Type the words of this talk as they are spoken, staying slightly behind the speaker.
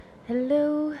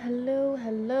Hello,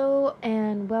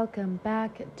 and welcome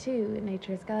back to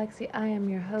Nature's Galaxy. I am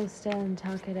your host and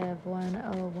talkative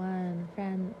 101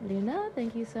 friend Luna.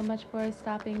 Thank you so much for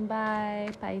stopping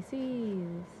by, Pisces.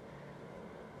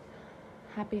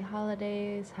 Happy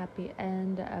holidays, happy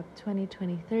end of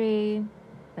 2023.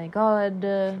 Thank God,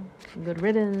 good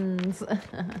riddance.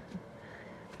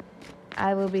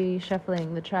 I will be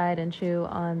shuffling the tried and true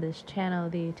on this channel,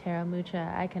 the Tarot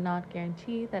Mucha. I cannot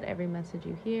guarantee that every message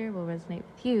you hear will resonate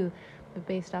with you, but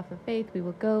based off of faith, we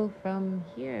will go from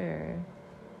here.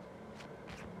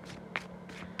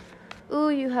 Ooh,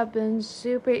 you have been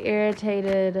super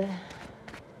irritated.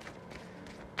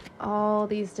 All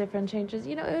these different changes.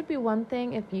 You know, it would be one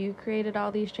thing if you created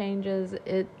all these changes.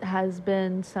 It has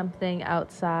been something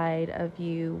outside of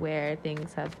you where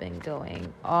things have been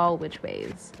going all which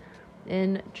ways.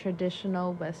 In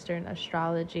traditional Western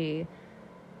astrology,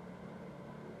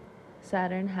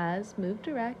 Saturn has moved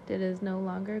direct. It is no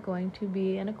longer going to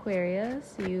be in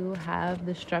Aquarius. You have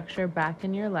the structure back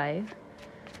in your life.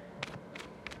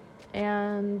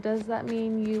 And does that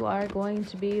mean you are going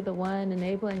to be the one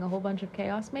enabling a whole bunch of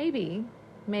chaos? Maybe.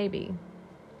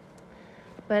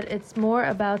 But it's more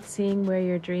about seeing where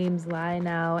your dreams lie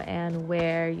now and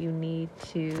where you need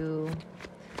to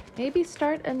maybe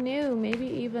start anew, maybe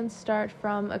even start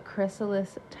from a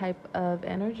chrysalis type of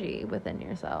energy within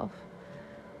yourself.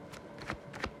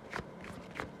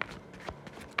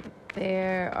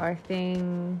 There are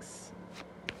things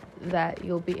that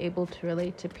you'll be able to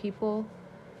relate to people,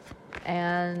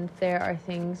 and there are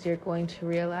things you're going to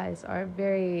realize are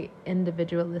very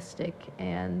individualistic,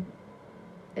 and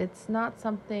it's not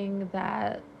something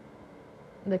that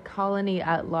the colony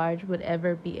at large would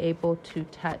ever be able to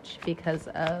touch because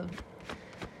of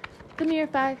the mere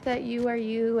fact that you are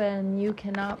you and you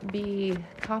cannot be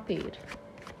copied.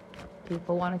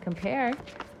 People want to compare,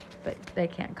 but they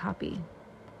can't copy.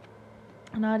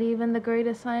 Not even the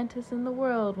greatest scientists in the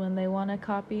world, when they want to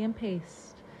copy and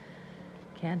paste,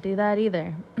 can't do that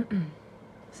either.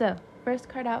 So, first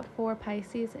card out for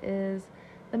Pisces is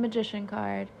the Magician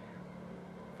card.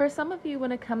 For some of you,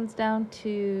 when it comes down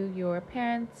to your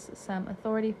parents, some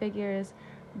authority figures,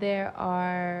 there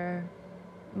are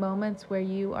moments where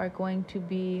you are going to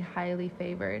be highly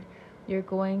favored. You're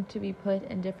going to be put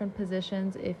in different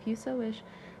positions, if you so wish,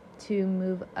 to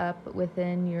move up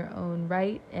within your own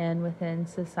right and within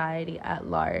society at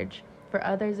large. For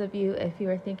others of you, if you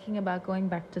are thinking about going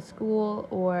back to school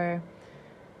or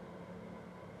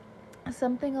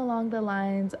something along the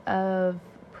lines of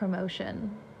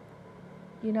promotion,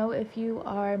 you know, if you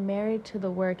are married to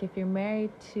the work, if you're married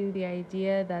to the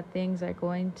idea that things are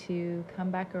going to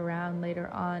come back around later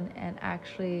on and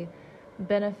actually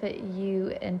benefit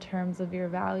you in terms of your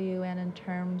value and in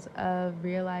terms of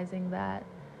realizing that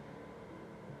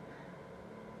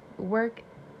work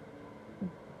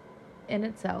in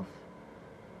itself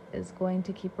is going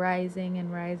to keep rising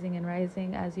and rising and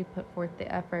rising as you put forth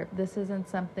the effort. This isn't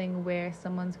something where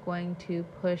someone's going to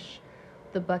push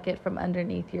the bucket from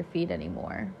underneath your feet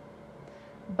anymore.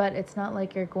 But it's not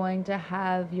like you're going to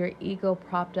have your ego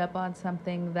propped up on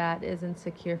something that isn't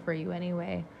secure for you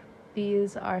anyway.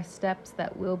 These are steps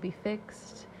that will be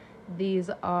fixed. These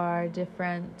are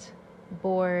different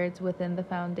boards within the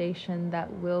foundation that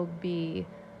will be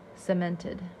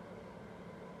cemented.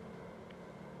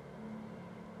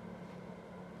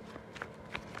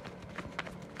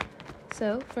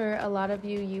 So for a lot of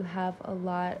you, you have a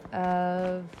lot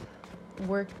of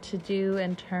work to do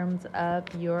in terms of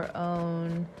your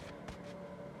own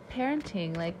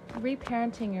parenting, like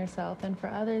reparenting yourself. And for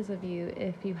others of you,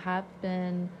 if you have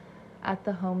been at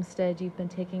the homestead, you've been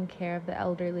taking care of the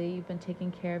elderly, you've been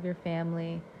taking care of your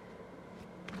family,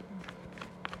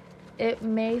 it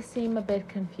may seem a bit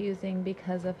confusing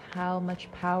because of how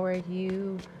much power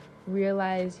you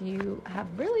realize you have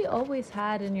really always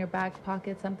had in your back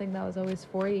pocket, something that was always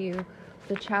for you.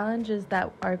 The challenges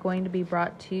that are going to be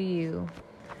brought to you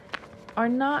are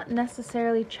not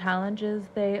necessarily challenges,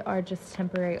 they are just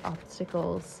temporary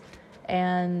obstacles.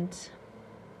 And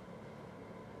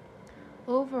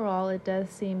overall, it does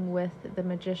seem with the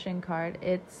Magician card,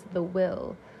 it's the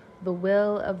will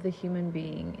of the human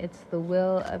being. It's the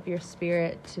will of your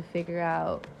spirit to figure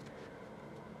out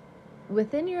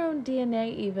within your own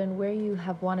DNA even where you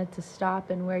have wanted to stop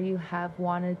and where you have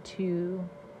wanted to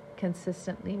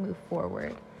consistently move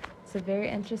forward. It's a very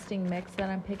interesting mix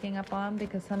that I'm picking up on,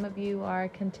 because some of you are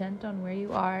content on where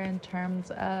you are in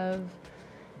terms of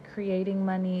creating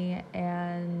money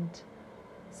and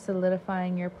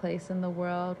solidifying your place in the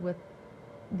world with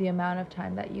the amount of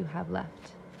time that you have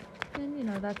left. And, you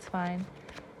know, that's fine.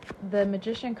 the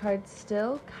Magician card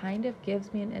still kind of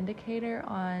gives me an indicator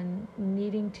on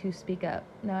needing to speak up.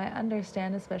 Now, I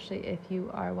understand, especially if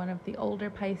you are one of the older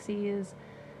Pisces,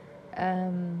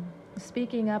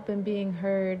 speaking up and being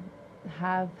heard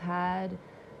have had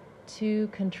two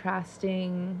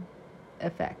contrasting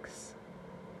effects.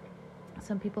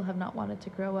 Some people have not wanted to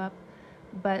grow up,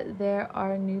 but there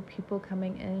are new people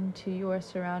coming into your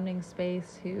surrounding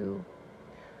space who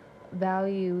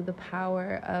value the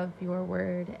power of your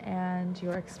word and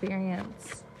your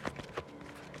experience.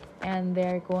 And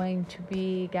they're going to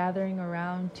be gathering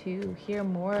around to hear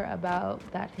more about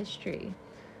that history.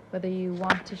 Whether you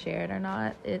want to share it or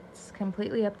not, it's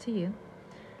completely up to you.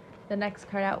 The next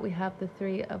card out, we have the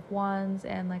Three of Wands.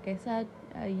 And like I said,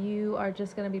 you are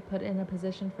just going to be put in a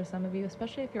position, for some of you,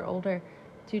 especially if you're older,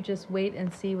 to just wait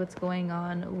and see what's going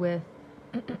on with,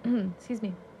 excuse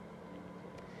me,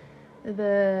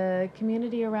 the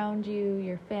community around you,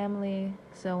 your family,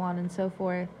 so on and so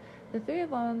forth. The Three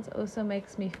of Wands also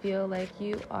makes me feel like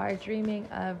you are dreaming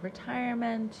of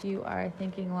retirement. You are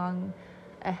thinking long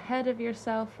ahead of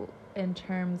yourself in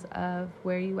terms of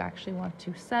where you actually want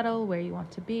to settle, where you want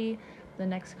to be. The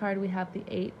next card, we have the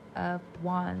Eight of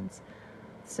Wands.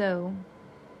 So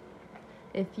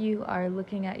if you are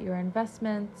looking at your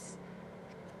investments,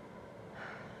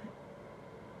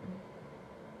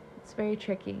 it's very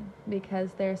tricky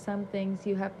because there are some things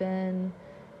you have been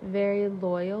very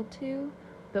loyal to,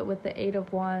 but with the Eight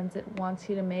of Wands, it wants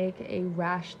you to make a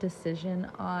rash decision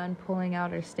on pulling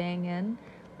out or staying in.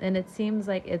 And it seems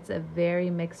like it's a very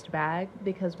mixed bag,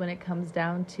 because when it comes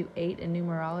down to 8 in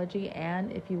numerology,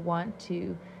 and if you want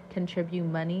to contribute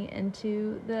money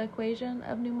into the equation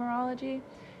of numerology,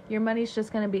 your money's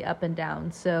just going to be up and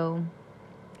down. So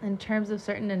in terms of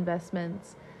certain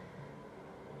investments,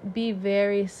 be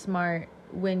very smart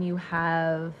when you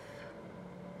have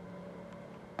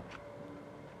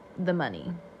the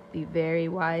money. Be very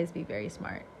wise, be very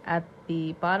smart. At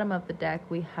the bottom of the deck,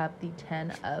 we have the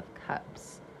Ten of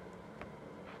Cups.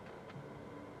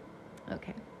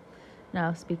 Okay,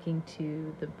 now speaking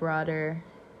to the broader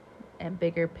and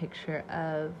bigger picture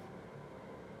of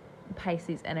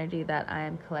Pisces energy that I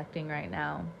am collecting right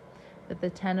now. With the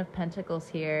Ten of Pentacles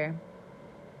here,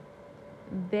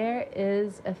 there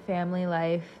is a family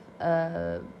life,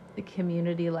 the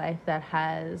community life that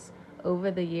has,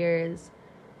 over the years,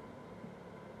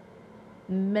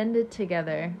 mended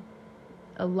together.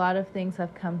 A lot of things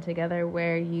have come together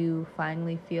where you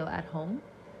finally feel at home.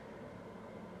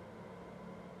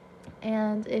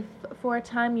 And if for a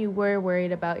time you were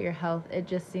worried about your health, it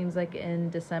just seems like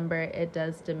in December it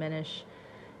does diminish.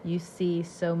 You see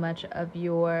so much of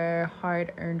your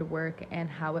hard-earned work and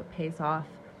how it pays off.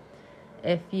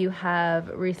 If you have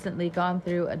recently gone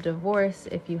through a divorce,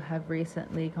 if you have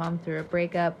recently gone through a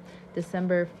breakup,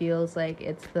 December feels like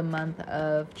it's the month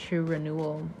of true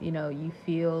renewal. You know, you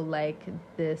feel like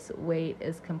this weight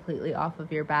is completely off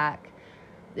of your back.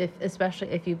 Especially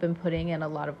if you've been putting in a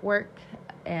lot of work,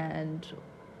 and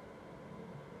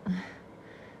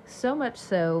so much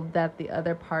so that the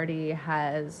other party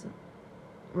has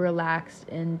relaxed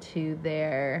into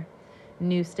their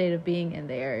new state of being, and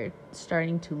they're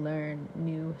starting to learn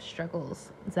new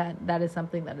struggles. That is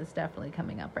something that is definitely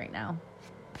coming up right now.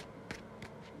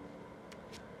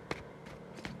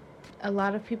 A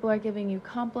lot of people are giving you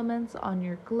compliments on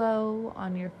your glow,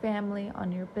 on your family,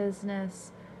 on your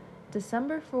business.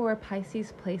 December for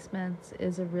Pisces placements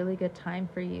is a really good time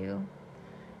for you.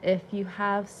 If you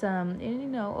have some, and you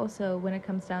know, also when it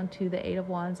comes down to the Eight of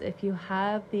Wands, if you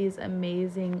have these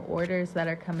amazing orders that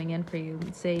are coming in for you,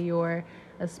 say you're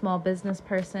a small business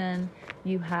person,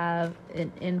 you have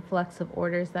an influx of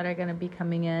orders that are going to be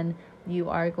coming in, you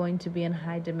are going to be in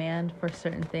high demand for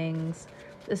certain things.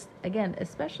 This, again,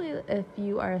 especially if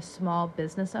you are a small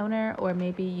business owner, or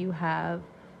maybe you have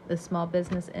a small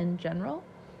business in general.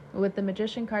 With the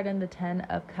Magician card and the Ten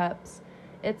of Cups,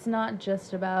 it's not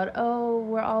just about, oh,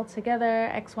 we're all together,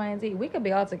 X, Y, and Z. We could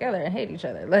be all together and hate each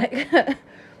other. Like,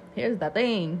 here's the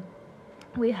thing.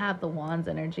 We have the Wands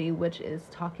energy, which is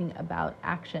talking about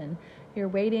action. You're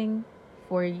waiting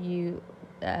for you,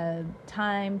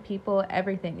 time, people,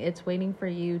 everything. It's waiting for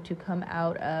you to come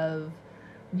out of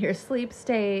your sleep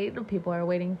state. People are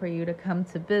waiting for you to come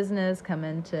to business, come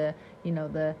into, you know,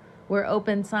 the we're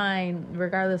open sign,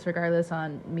 regardless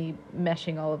on me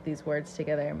meshing all of these words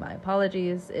together. My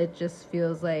apologies. It just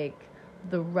feels like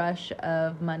the rush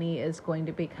of money is going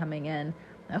to be coming in.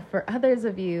 Now, for others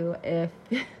of you, if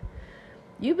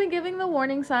you've been giving the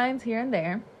warning signs here and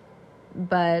there,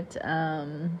 but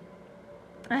I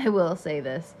will say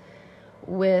this.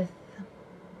 With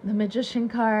the Magician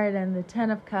card and the Ten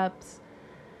of Cups,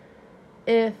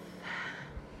 if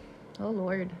Oh,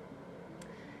 Lord.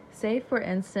 Say, for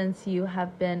instance, you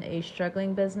have been a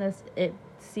struggling business. It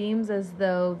seems as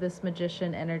though this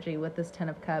magician energy with this 10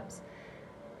 of Cups,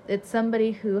 it's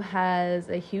somebody who has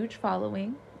a huge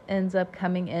following, ends up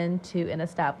coming into an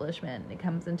establishment. It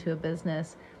comes into a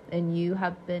business, and you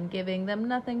have been giving them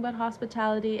nothing but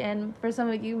hospitality. And for some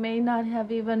of you, may not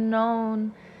have even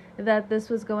known that this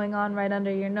was going on right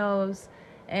under your nose.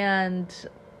 And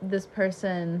this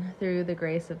person, through the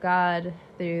grace of God,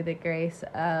 through the grace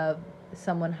of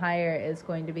someone higher, is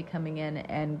going to be coming in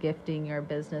and gifting your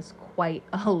business quite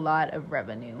a lot of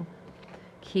revenue.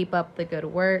 Keep up the good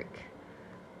work.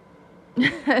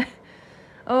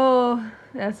 Oh,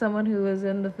 as someone who was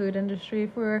in the food industry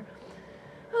for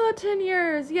 10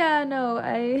 years,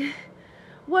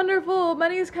 wonderful,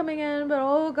 money's coming in, but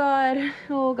oh god,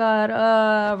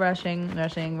 rushing.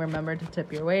 Remember to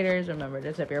tip your waiters, remember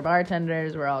to tip your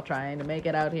bartenders. We're all trying to make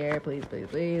it out here, please.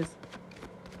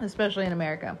 Especially in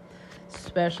America.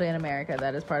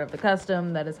 That is part of the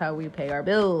custom. That is how we pay our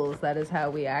bills. That is how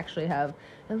we actually have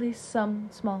at least some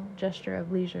small gesture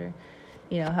of leisure.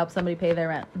 Help somebody pay their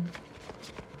rent.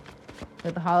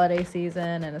 With the holiday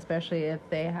season, and especially if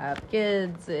they have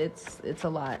kids, it's a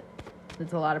lot.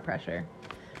 It's a lot of pressure.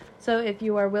 So if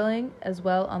you are willing as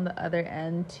well on the other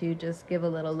end to just give a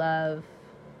little love,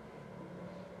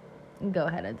 go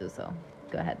ahead and do so.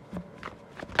 Go ahead.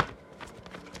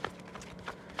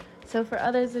 So for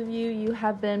others of you, you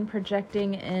have been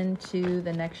projecting into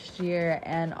the next year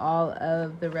and all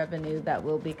of the revenue that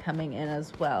will be coming in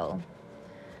as well.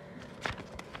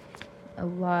 A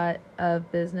lot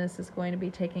of business is going to be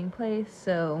taking place.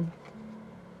 So,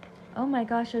 oh my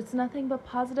gosh, it's nothing but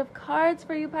positive cards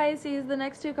for you, Pisces. The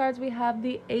next two cards, we have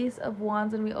the Ace of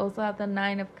Wands, and we also have the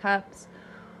Nine of Cups.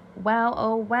 Wow,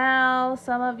 oh wow.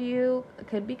 Some of you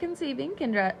could be conceiving.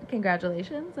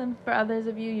 Congratulations. And for others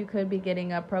of you, you could be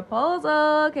getting a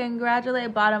proposal.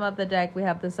 Congratulate. Bottom of the deck, we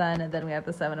have the Sun, and then we have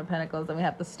the Seven of Pentacles, and we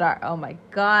have the Star. Oh my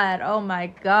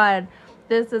God.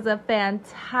 This is a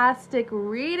fantastic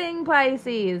reading,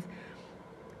 Pisces.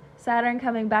 Saturn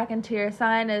coming back into your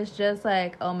sign is just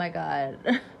like, oh my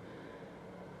God.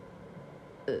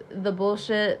 The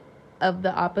bullshit of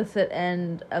the opposite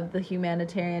end of the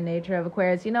humanitarian nature of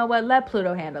Aquarius. You know what? Let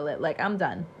Pluto handle it. Like, I'm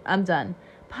done.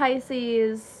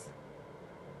 Pisces,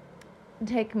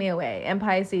 take me away. And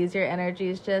Pisces, your energy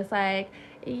is just like,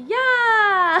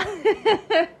 yeah.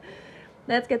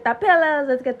 Let's get the pillows.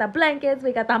 Let's get the blankets.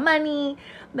 We got the money.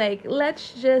 Like,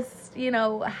 let's just,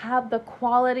 have the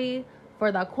quality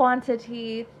for the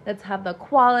quantity. Let's have the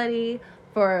quality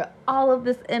for all of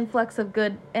this influx of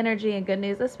good energy and good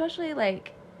news. Especially,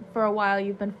 like, for a while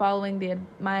you've been following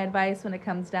my advice when it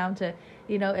comes down to,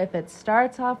 if it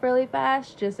starts off really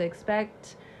fast, just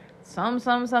expect some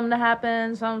to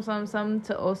happen, some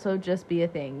to also just be a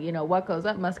thing. What goes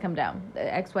up must come down,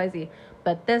 XYZ.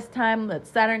 But this time, with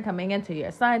Saturn coming into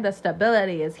your sign, the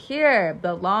stability is here.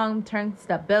 The long-term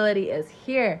stability is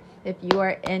here. If you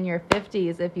are in your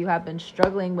 50s, if you have been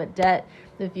struggling with debt,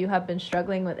 if you have been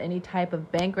struggling with any type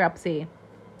of bankruptcy,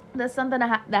 there's something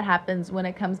that happens when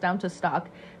it comes down to stock.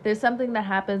 There's something that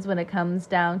happens when it comes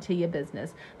down to your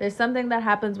business. There's something that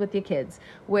happens with your kids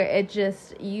where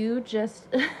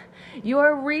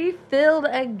you're refilled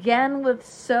again with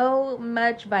so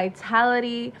much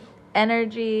vitality,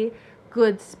 energy,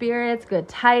 good spirits, good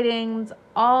tidings,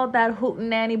 all that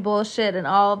hootenanny bullshit and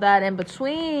all that in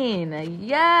between.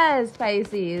 Yes,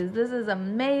 Pisces, this is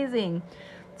amazing.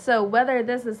 So whether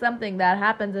this is something that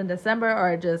happens in December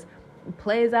or just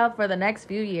plays out for the next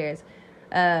few years,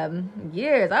 I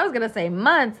was gonna say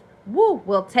months,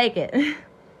 we'll take it.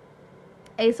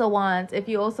 Ace of Wands, if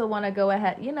you also want to go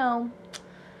ahead, no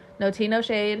tea, no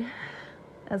shade,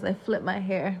 as I flip my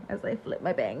hair, as I flip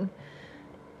my bang.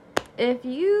 If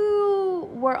you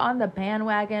were on the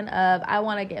bandwagon of, I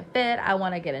want to get fit, I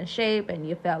want to get in shape, and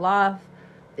you fell off,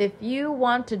 if you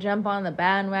want to jump on the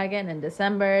bandwagon in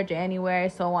December, January,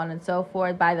 so on and so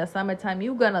forth, by the summertime,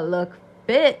 you're gonna look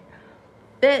fit.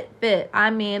 I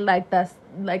mean, like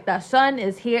the sun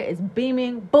is here, it's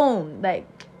beaming, boom, like,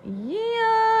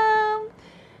 yeah,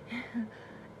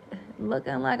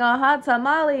 looking like a hot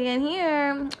tamale in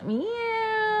here,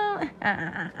 yeah.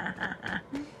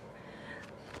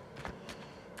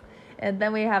 And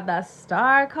then we have the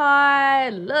Star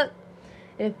card. Look,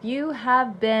 if you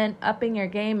have been upping your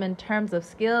game in terms of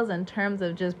skills, in terms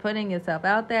of just putting yourself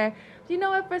out there, you know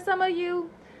what, for some of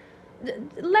you,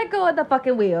 let go of the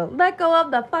fucking wheel. Let go of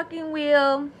the fucking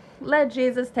wheel. Let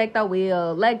Jesus take the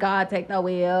wheel. Let God take the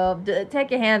wheel.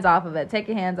 Take your hands off of it.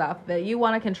 You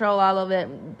want to control all of it.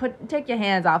 Take your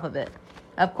hands off of it.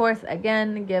 Of course,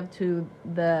 again, give to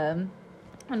the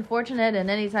unfortunate in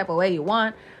any type of way you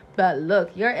want. But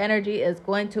look, your energy is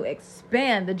going to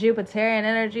expand. The Jupiterian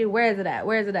energy, where is it at?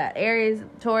 Where is it at? Aries,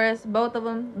 Taurus, both of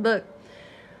them. Look,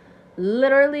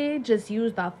 literally just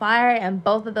use the fire in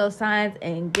both of those signs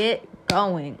and get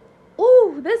going.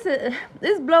 Ooh, this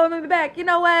is blowing me back. You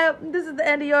know what? This is the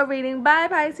end of your reading. Bye,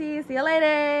 Pisces. See you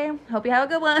later. Hope you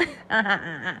have a good one.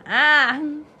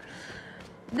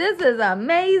 This is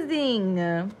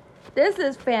amazing. This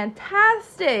is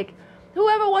fantastic.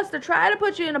 Whoever wants to try to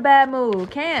put you in a bad mood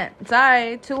can't.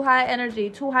 Sorry, too high energy,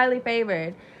 too highly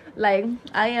favored. Like,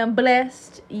 I am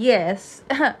blessed, yes.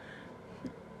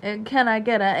 And can I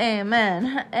get an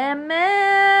amen?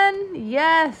 Amen.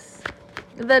 Yes.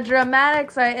 The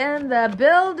dramatics are in the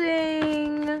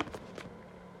building.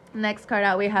 Next card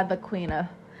out, we have the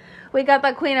We got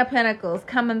the Queen of Pentacles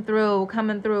coming through.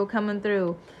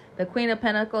 The Queen of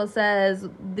Pentacles says,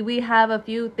 we have a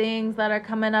few things that are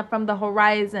coming up from the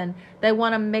horizon. They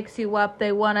want to mix you up.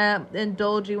 They want to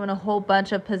indulge you in a whole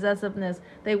bunch of possessiveness.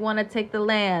 They want to take the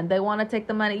land. They want to take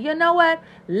the money. You know what?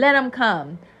 Let them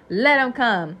come. Let them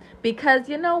come. Because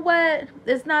you know what?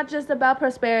 It's not just about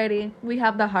prosperity. We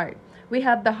have the heart. We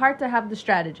have the heart to have the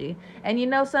strategy. And you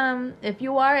know if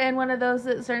you are in one of those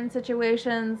certain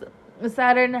situations,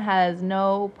 Saturn has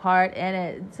no part in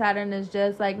it. Saturn is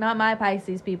just like, not my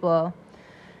Pisces people.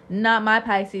 Not my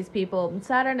Pisces people.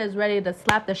 Saturn is ready to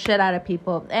slap the shit out of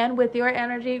people. And with your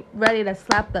energy, ready to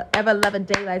slap the ever-loving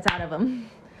daylights out of them.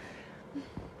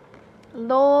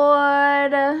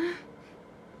 Lord.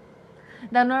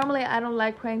 Now, normally, I don't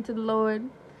like praying to the Lord.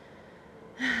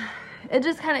 It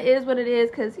just kind of is what it is.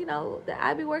 Because, you know,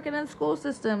 I be working in the school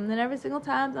system. And every single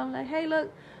time, I'm like, hey,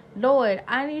 look, Lord,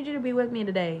 I need you to be with me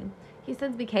today. He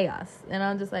sends me chaos. And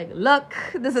I'm just like, look,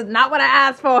 this is not what I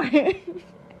asked for. This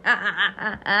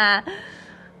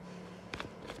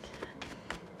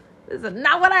is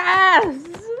not what I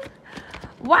asked.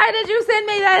 Why did you send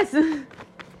me this?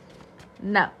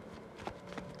 No.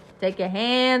 Take your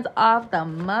hands off the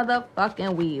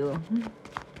motherfucking wheel.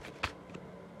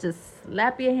 Just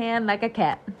slap your hand like a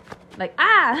cat. Like,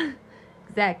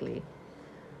 exactly.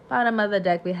 Bottom of the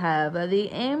deck, we have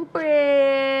the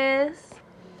Empress.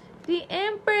 The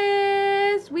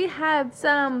Empress. We have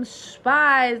some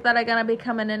spies that are going to be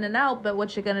coming in and out. But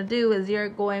what you're going to do is you're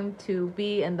going to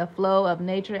be in the flow of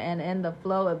nature and in the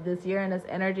flow of this Uranus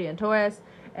energy in Taurus.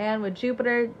 And with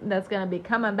Jupiter, that's going to be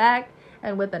coming back.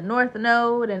 And with the North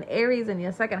Node and Aries in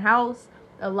your second house.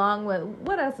 Along with,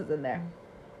 what else is in there?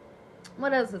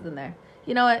 What else is in there?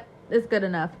 You know what? It's good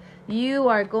enough. You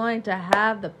are going to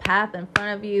have the path in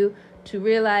front of you to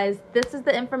realize this is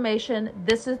the information.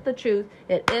 This is the truth.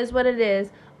 It is what it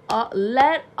is.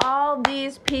 Let all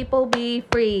these people be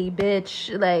free,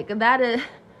 bitch. Like, that is...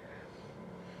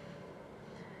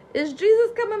 Is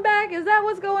Jesus coming back? Is that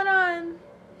what's going on?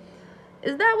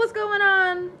 Is that what's going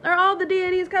on? Are all the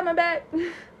deities coming back?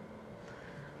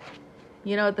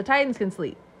 You know what? The Titans can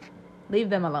sleep.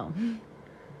 Leave them alone.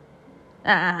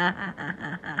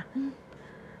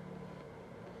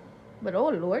 But oh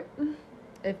Lord,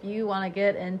 if you want to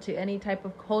get into any type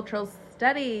of cultural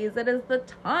studies, it is the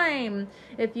time.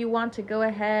 If you want to go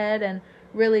ahead and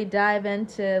really dive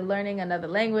into learning another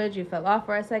language, you fell off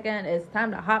for a second, it's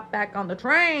time to hop back on the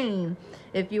train.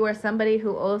 If you are somebody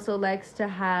who also likes to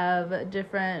have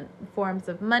different forms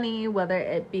of money, whether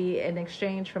it be in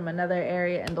exchange from another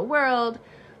area in the world,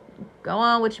 go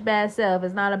on with your bad self.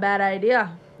 It's not a bad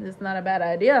idea. It's not a bad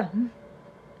idea.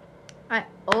 I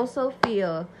also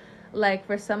feel like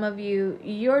for some of you,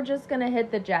 you're just going to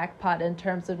hit the jackpot in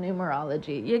terms of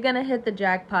numerology. You're going to hit the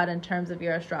jackpot in terms of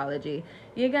your astrology.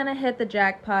 You're going to hit the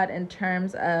jackpot in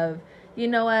terms of, you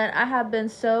know what, I have been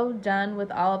so done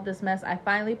with all of this mess. I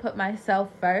finally put myself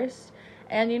first.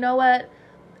 And you know what?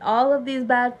 All of these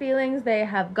bad feelings, they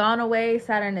have gone away.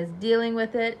 Saturn is dealing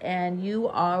with it. And you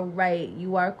are right.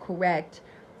 You are correct.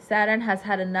 Saturn has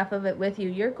had enough of it with you.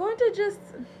 You're going to just...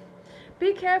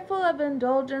 be careful of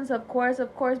indulgence, of course,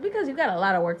 because you got a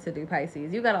lot of work to do,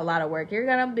 Pisces. You got a lot of work. You're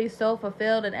going to be so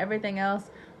fulfilled and everything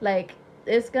else. Like,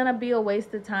 it's going to be a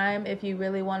waste of time if you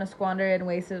really want to squander it and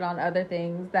waste it on other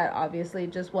things that obviously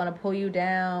just want to pull you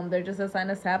down. They're just a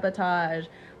sign of sabotage.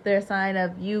 They're a sign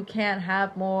of you can't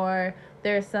have more.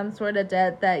 There's some sort of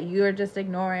debt that you're just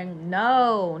ignoring.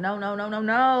 No.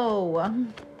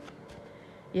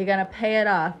 You're going to pay it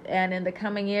off. And in the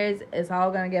coming years, it's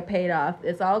all going to get paid off.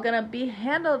 It's all going to be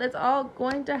handled. It's all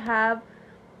going to have,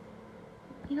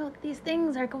 you know, these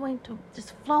things are going to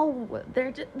just flow.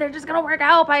 They're just going to work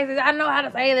out, Pisces. I don't know how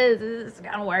to say this. It's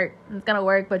going to work. It's going to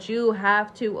work. But you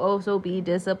have to also be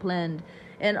disciplined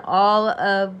in all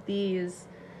of these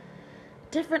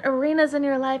different arenas in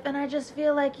your life, and I just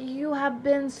feel like you have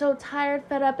been so tired,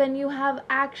 fed up, and you have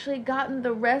actually gotten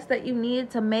the rest that you need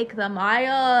to make the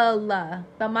mile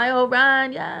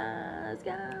run. Yes,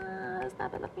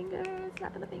 snapping the fingers.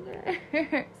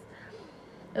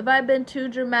 If I've been too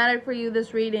dramatic for you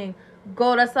this reading,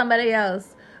 go to somebody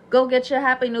else. Go get your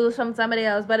happy news from somebody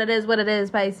else. But it is what it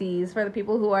is, Pisces. For the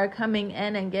people who are coming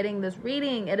in and getting this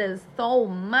reading, it is so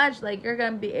much. Like, you're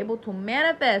going to be able to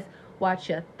manifest. Watch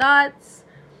your thoughts.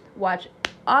 Watch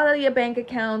all of your bank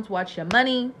accounts. Watch your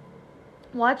money.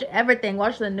 Watch everything.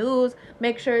 Watch the news.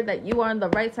 Make sure that you are on the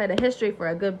right side of history for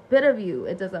a good bit of you.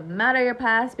 It doesn't matter your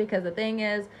past, because the thing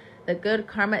is, the good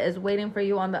karma is waiting for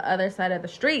you on the other side of the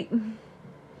street.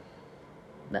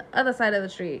 The other side of the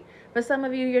street. For some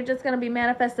of you, you're just going to be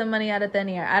manifesting money out of thin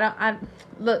air.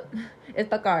 Look, it's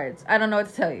the cards. I don't know what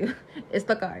to tell you. It's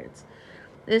the cards.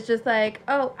 It's just like,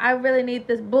 oh, I really need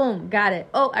this. Boom, got it.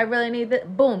 Oh, I really need this.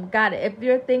 Boom, got it. If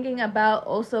you're thinking about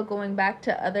also going back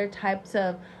to other types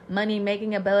of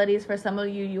money-making abilities, for some of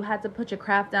you, you had to put your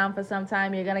craft down for some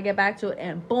time. You're going to get back to it,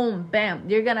 and boom, bam.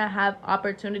 You're going to have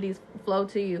opportunities flow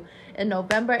to you. In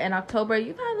November and October,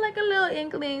 you've had like a little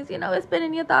inklings. You know, it's been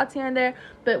in your thoughts here and there.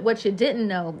 But what you didn't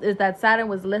know is that Saturn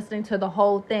was listening to the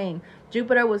whole thing.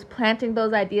 Jupiter was planting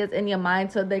those ideas in your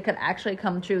mind so they could actually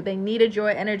come true. They needed your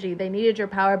energy. They needed your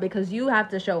power, because you have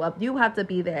to show up. You have to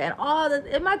be there. And all this,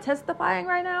 am I testifying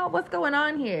right now? What's going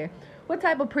on here? What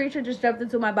type of preacher just jumped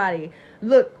into my body?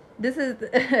 Look, this is,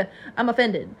 I'm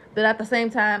offended. But at the same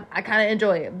time, I kind of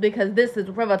enjoy it, because this is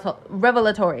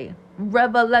revelatory.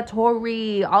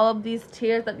 All of these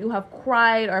tears that you have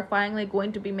cried are finally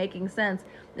going to be making sense.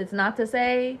 It's not to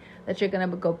say that you're going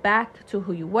to go back to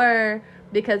who you were,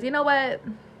 because you know what?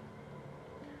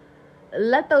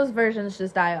 Let those versions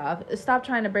just die off. Stop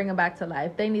trying to bring them back to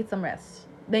life. They need some rest.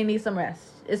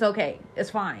 It's okay. It's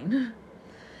fine.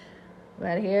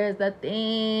 But here's the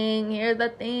thing,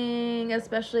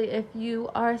 especially if you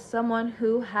are someone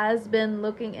who has been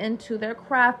looking into their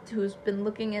craft, who's been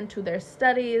looking into their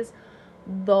studies,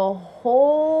 the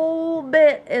whole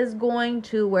bit is going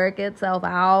to work itself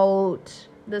out.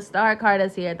 The Star card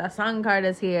is here. The Sun card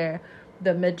is here.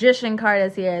 The Magician card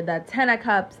is here. The Ten of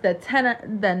Cups. The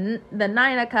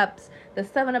Nine of Cups. The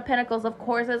Seven of Pentacles. Of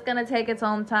course, it's going to take its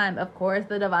own time. Of course,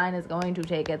 the Divine is going to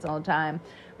take its own time.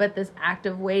 But this act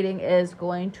of waiting is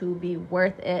going to be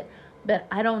worth it. But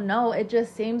I don't know. It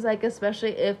just seems like,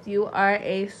 especially if you are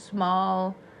a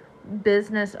small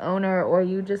business owner, or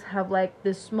you just have like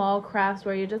this small crafts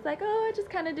where you're just like, oh, I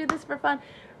just kind of do this for fun.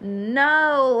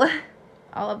 No.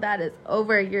 All of that is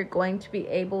over. You're going to be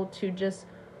able to just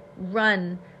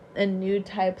run in new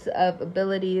types of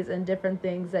abilities and different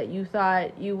things that you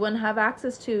thought you wouldn't have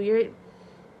access to.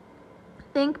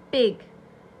 Think big.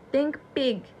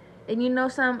 And you know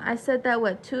I said that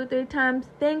 2-3 times.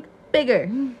 Think bigger.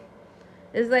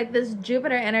 It's like this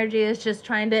Jupiter energy is just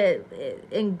trying to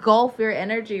engulf your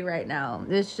energy right now.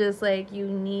 It's just like you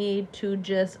need to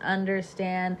just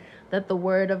understand that the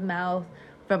word of mouth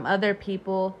from other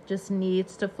people just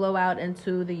needs to flow out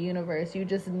into the universe. You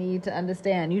just need to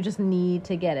understand. You just need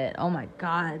to get it. Oh my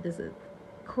God, this is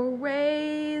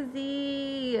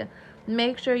crazy.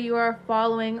 Make sure you are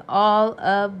following all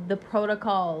of the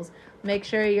protocols. Make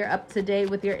sure you're up to date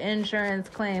with your insurance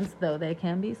claims, though they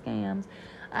can be scams.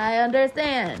 I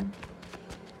understand.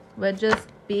 But just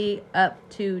be up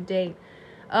to date.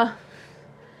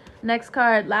 Next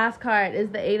card, last card,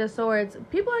 is the Eight of Swords.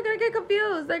 People are going to get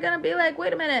confused. They're going to be like,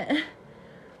 wait a minute.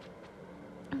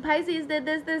 Pisces did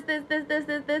this,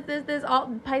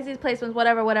 all Pisces placements,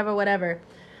 whatever.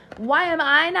 Why am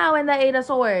I now in the Eight of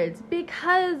Swords?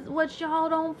 Because what y'all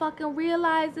don't fucking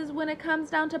realize is when it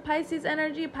comes down to Pisces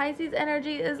energy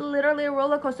is literally a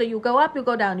roller coaster. You go up, you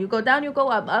go down, you go down, you go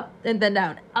up, and then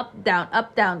down, up, down,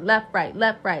 left, right,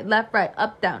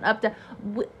 up, down.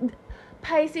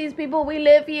 Pisces people, we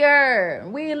live here.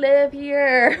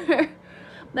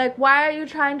 Like, why are you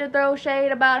trying to throw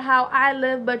shade about how I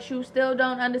live, but you still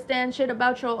don't understand shit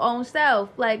about your own self?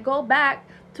 Like, go back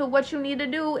to what you need to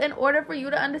do in order for you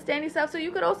to understand yourself, so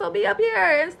you could also be up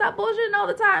here and stop bullshitting all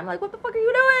the time. Like, what the fuck are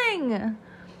you doing?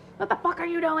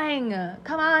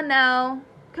 Come on now.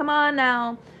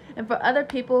 And for other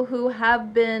people who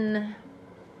have been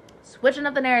switching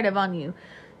up the narrative on you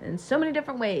in so many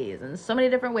different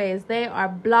ways, they are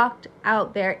blocked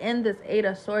out. They're in this Eight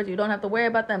of Swords. You don't have to worry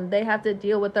about them. They have to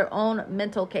deal with their own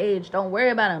mental cage. Don't worry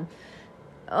about them.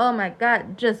 Oh my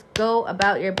God, just go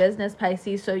about your business,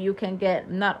 Pisces, so you can get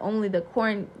not only the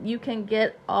corn, you can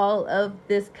get all of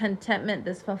this contentment,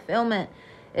 this fulfillment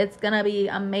It's gonna be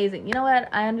amazing. You know what?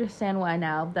 I understand why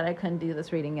now that I couldn't do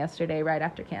this reading yesterday right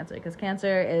after Cancer, because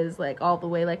Cancer is like all the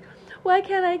way like, why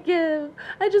can't I give?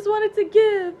 I just wanted to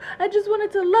give. I just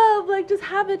wanted to love. Like, just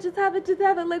have it, just have it, just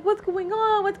have it. Like, what's going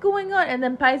on? What's going on? And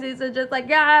then Pisces are just like,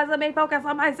 yes, let me focus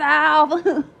on myself.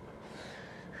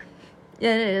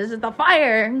 It is just the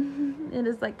fire. It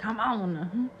is like, come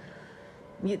on.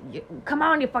 Come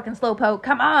on, you fucking slowpoke.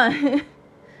 Come on.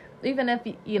 Even if,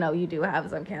 you do have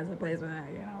some Cancer placement,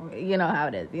 you know how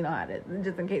it is. You know how it is.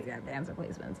 Just in case you have Cancer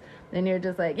placements. Then you're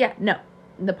just like, yeah, no.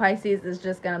 The Pisces is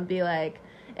just going to be like,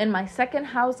 in my second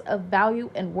house of value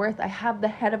and worth, I have the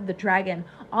head of the dragon.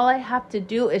 All I have to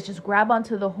do is just grab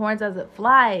onto the horns as it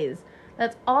flies.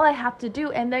 That's all I have to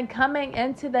do. And then coming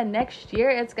into the next year,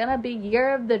 it's going to be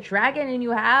year of the dragon. And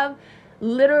you have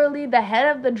literally the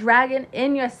head of the dragon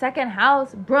in your second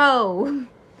house. Bro.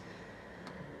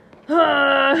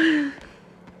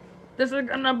 This is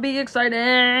going to be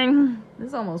exciting. This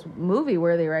is almost movie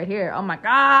worthy right here. Oh my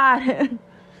God.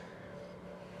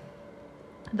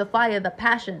 The fire, the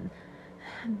passion,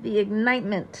 the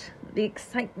ignitement, the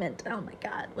excitement. Oh my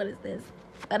God. What is this?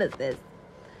 What is this?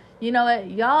 You know what,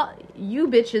 y'all, you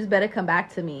bitches better come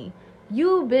back to me.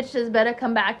 You bitches better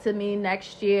come back to me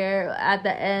next year at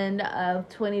the end of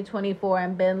 2024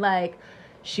 and been like,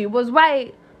 she was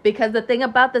right. Because the thing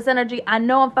about this energy, I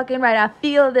know I'm fucking right. I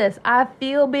feel this. I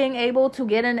feel being able to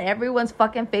get in everyone's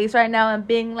fucking face right now and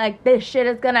being like, this shit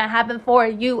is going to happen for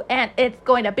you and it's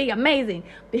going to be amazing.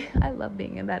 I love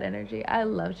being in that energy. I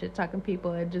love shit talking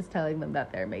people and just telling them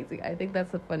that they're amazing. I think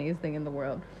that's the funniest thing in the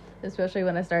world. Especially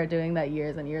when I started doing that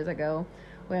years and years ago,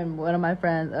 when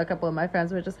a couple of my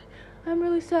friends were just like, I'm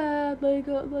really sad, like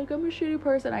I'm a shitty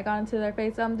person. I got into their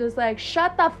face. I'm just like,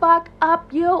 shut the fuck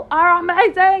up, you are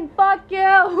amazing. Fuck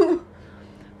you.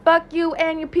 Fuck you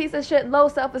and your piece of shit low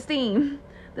self-esteem.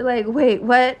 They're like, wait,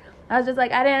 what? I was just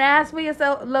like, I didn't ask for your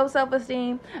low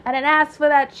self-esteem. I didn't ask for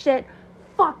that shit.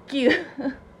 Fuck you.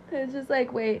 It's just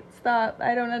like, wait, stop.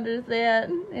 I don't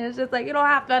understand. And it's just like, you don't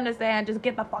have to understand. Just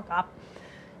get the fuck up.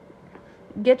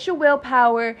 Get your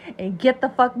willpower and get the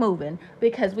fuck moving,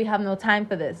 because we have no time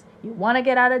for this. You want to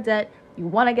get out of debt. You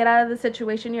want to get out of the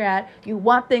situation you're at. You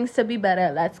want things to be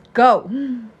better. Let's go.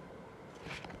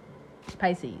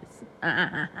 Pisces.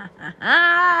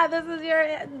 This is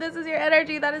your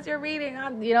energy. That is your reading.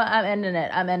 I'm ending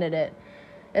it.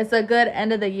 It's a good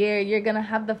end of the year. You're going to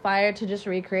have the fire to just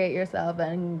recreate yourself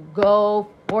and go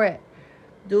for it.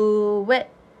 Do it.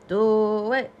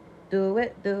 Do it. Do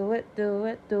it, do it, do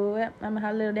it, do it. I'm gonna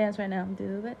have a little dance right now.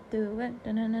 Do it, do it.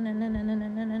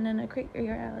 Create your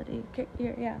reality. Create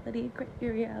your reality. Create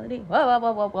your reality. Whoa.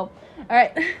 All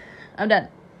right. I'm done.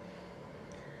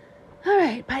 All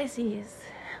right, Pisces.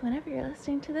 Whenever you're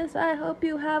listening to this, I hope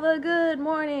you have a good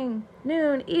morning,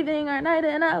 noon, evening, or night.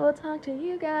 And I will talk to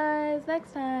you guys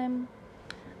next time.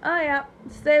 Oh, yeah.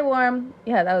 Stay warm.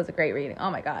 Yeah, that was a great reading.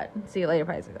 Oh, my God. See you later,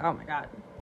 Pisces. Oh, my God.